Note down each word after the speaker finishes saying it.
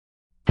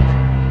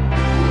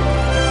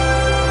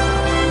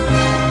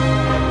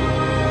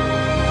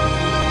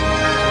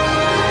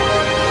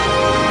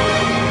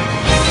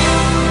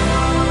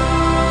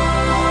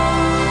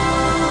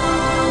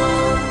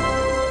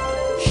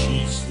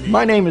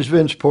My name is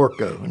Vince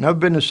Porco, and I've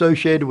been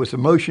associated with the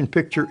motion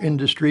picture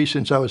industry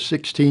since I was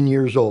 16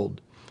 years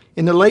old.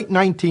 In the late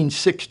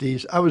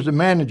 1960s, I was the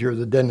manager of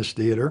the Denis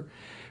Theater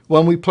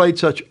when we played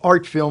such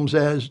art films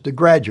as The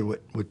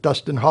Graduate with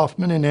Dustin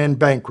Hoffman and Anne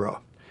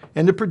Bancroft,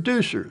 and The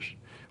Producers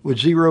with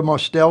Zero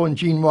Mostel and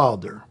Gene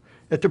Wilder.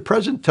 At the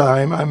present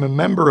time, I'm a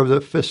member of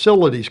the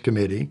Facilities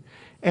Committee,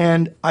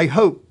 and I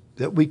hope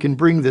that we can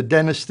bring the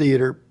Denis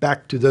Theater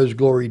back to those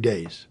glory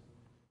days.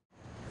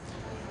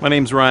 My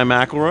name's Ryan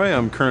McElroy.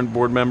 I'm current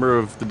board member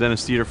of the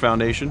Denis Theater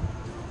Foundation.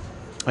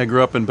 I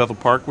grew up in Bethel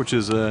Park, which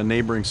is a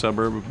neighboring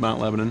suburb of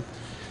Mount Lebanon.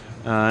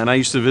 And I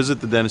used to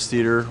visit the Denis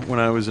Theater when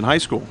I was in high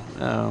school.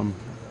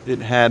 It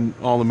had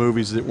all the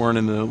movies that weren't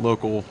in the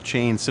local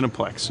chain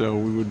Cineplex, so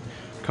we would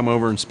come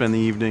over and spend the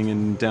evening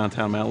in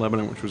downtown Mount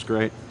Lebanon, which was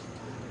great.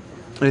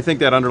 And I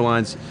think that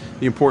underlines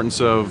the importance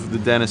of the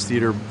Denis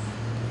Theater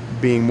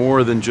being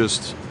more than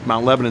just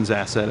Mount Lebanon's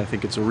asset. I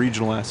think it's a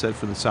regional asset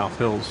for the South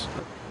Hills.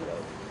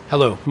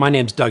 Hello, my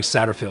name's Doug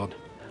Satterfield.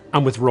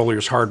 I'm with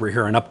Rollier's Hardware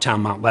here in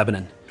Uptown Mount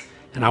Lebanon,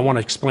 and I want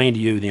to explain to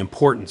you the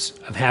importance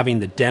of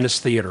having the Denis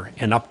Theater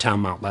in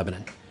Uptown Mount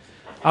Lebanon.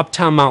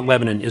 Uptown Mount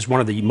Lebanon is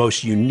one of the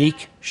most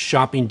unique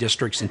shopping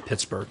districts in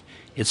Pittsburgh.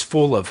 It's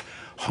full of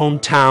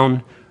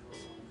hometown,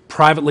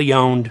 privately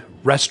owned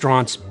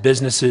restaurants,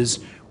 businesses.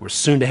 We're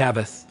soon to have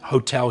a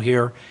hotel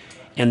here,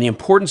 and the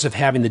importance of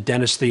having the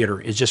Denis Theater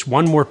is just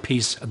one more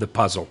piece of the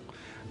puzzle.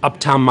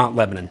 Uptown Mount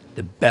Lebanon,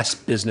 the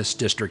best business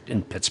district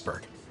in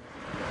Pittsburgh.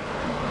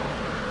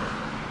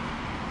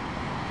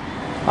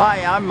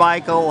 Hi, I'm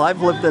Michael.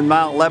 I've lived in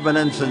Mount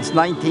Lebanon since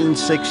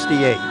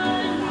 1968.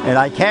 And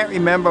I can't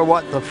remember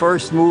what the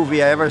first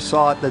movie I ever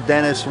saw at the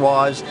Denis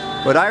was,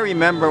 but I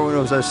remember when it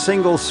was a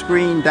single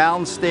screen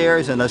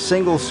downstairs and a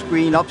single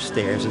screen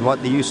upstairs, and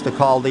what they used to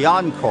call the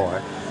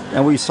Encore.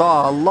 And we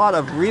saw a lot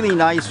of really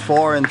nice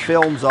foreign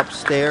films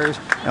upstairs,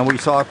 and we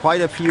saw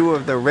quite a few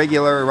of the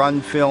regular run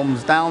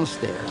films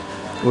downstairs.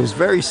 It was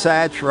very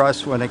sad for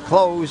us when it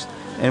closed,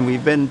 and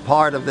we've been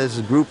part of this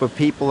group of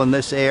people in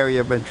this area,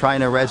 have been trying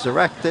to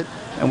resurrect it,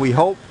 and we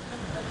hope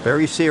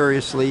very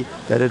seriously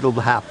that it'll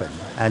happen,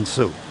 and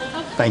soon.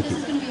 Thank you.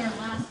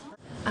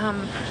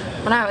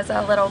 When I was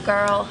a little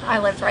girl, I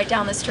lived right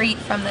down the street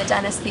from the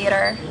Denis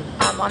Theater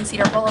on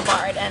Cedar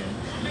Boulevard, and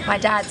my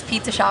dad's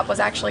pizza shop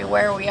was actually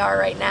where we are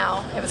right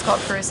now. It was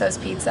called Caruso's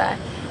Pizza,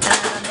 and I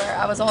remember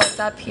I was always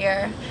up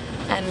here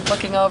and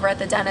looking over at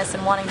the Denis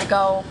and wanting to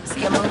go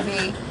see a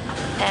movie.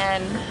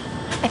 And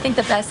I think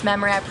the best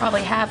memory I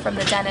probably have from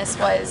the Denis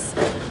was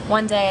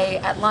one day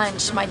at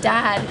lunch, my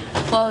dad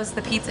closed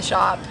the pizza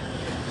shop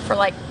for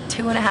like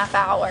 2.5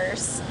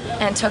 hours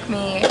and took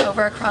me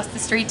over across the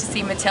street to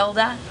see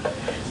Matilda,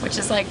 which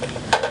is like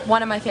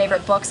one of my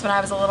favorite books when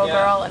I was a little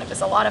girl, and it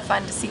was a lot of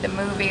fun to see the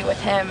movie with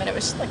him, and it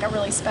was like a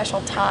really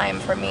special time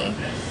for me.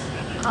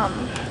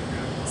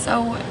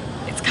 So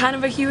it's kind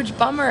of a huge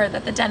bummer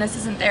that the Denis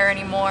isn't there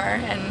anymore,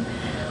 and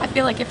I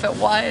feel like if it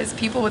was,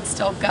 people would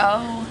still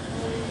go.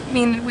 I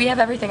mean, we have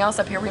everything else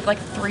up here. We have like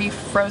 3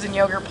 frozen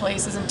yogurt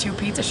places and 2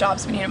 pizza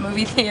shops. We need a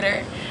movie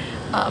theater.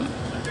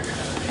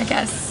 I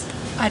guess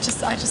I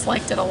just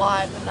liked it a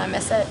lot, and I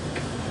miss it.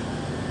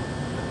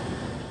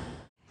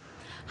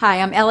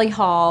 Hi, I'm Ellie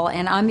Hall,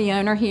 and I'm the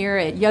owner here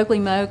at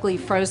Yogli Mowgli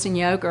Frozen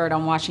Yogurt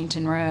on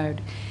Washington Road.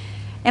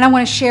 And I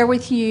want to share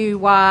with you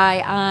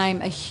why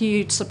I'm a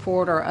huge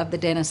supporter of the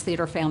Denis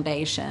Theater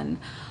Foundation.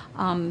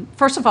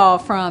 First of all,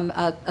 from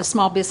a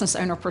small business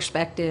owner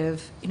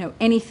perspective,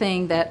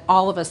 anything that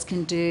all of us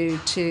can do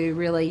to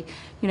really,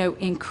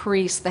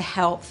 increase the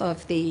health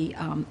of the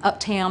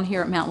uptown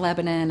here at Mount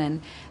Lebanon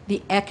and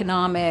the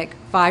economic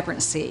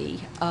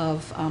vibrancy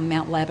of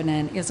Mount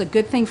Lebanon is a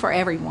good thing for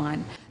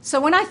everyone.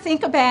 So when I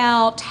think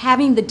about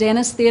having the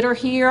Denis Theater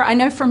here, I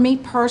know for me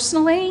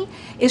personally,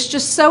 it's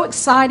just so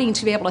exciting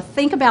to be able to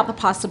think about the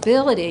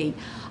possibility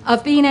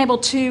of being able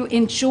to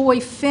enjoy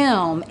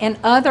film and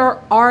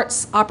other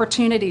arts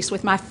opportunities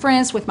with my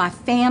friends, with my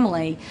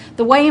family,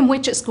 the way in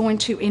which it's going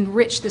to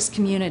enrich this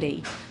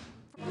community.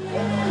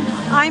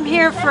 I'm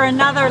here for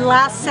another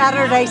Last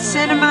Saturday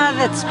Cinema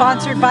that's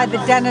sponsored by the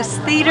Denis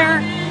Theater,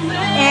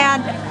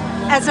 and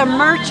as a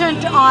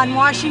merchant on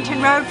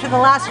Washington Road for the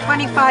last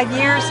 25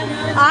 years,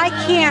 I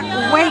can't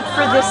wait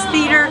for this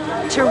theater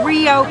to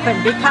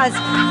reopen, because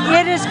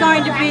it is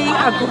going to be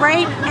a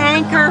great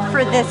anchor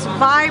for this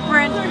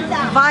vibrant,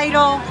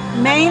 vital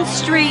Main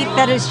Street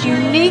that is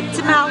unique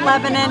to Mount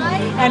Lebanon,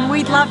 and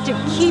we'd love to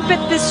keep it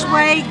this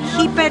way,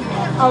 keep it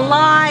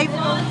alive,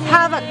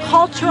 have a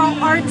cultural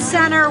arts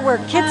center where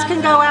kids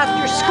can go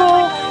after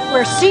school,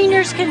 where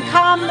seniors can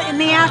come in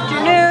the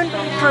afternoon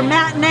for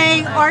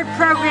matinee art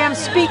programs,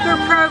 speaker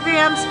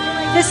programs.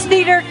 This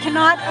theater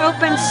cannot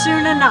open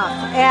soon enough,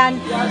 and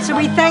so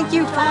we thank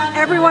you for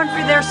everyone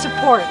for their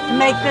support to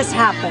make this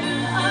happen.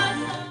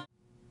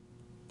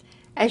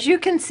 As you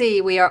can see,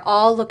 we are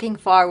all looking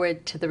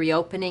forward to the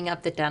reopening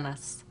of the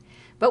Denis.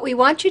 But we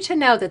want you to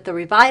know that the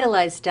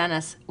revitalized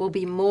Denis will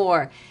be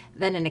more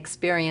than an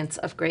experience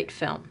of great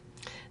film.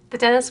 The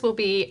Denis will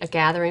be a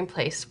gathering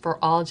place for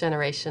all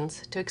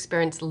generations to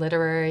experience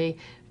literary,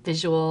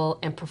 visual,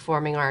 and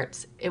performing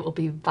arts. It will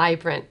be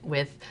vibrant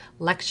with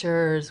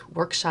lectures,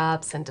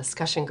 workshops, and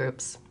discussion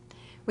groups.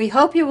 We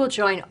hope you will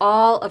join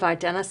all of our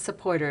Denis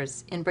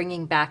supporters in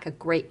bringing back a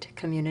great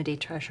community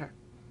treasure.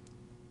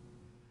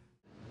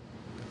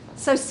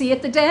 So see you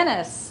at the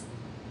Denis.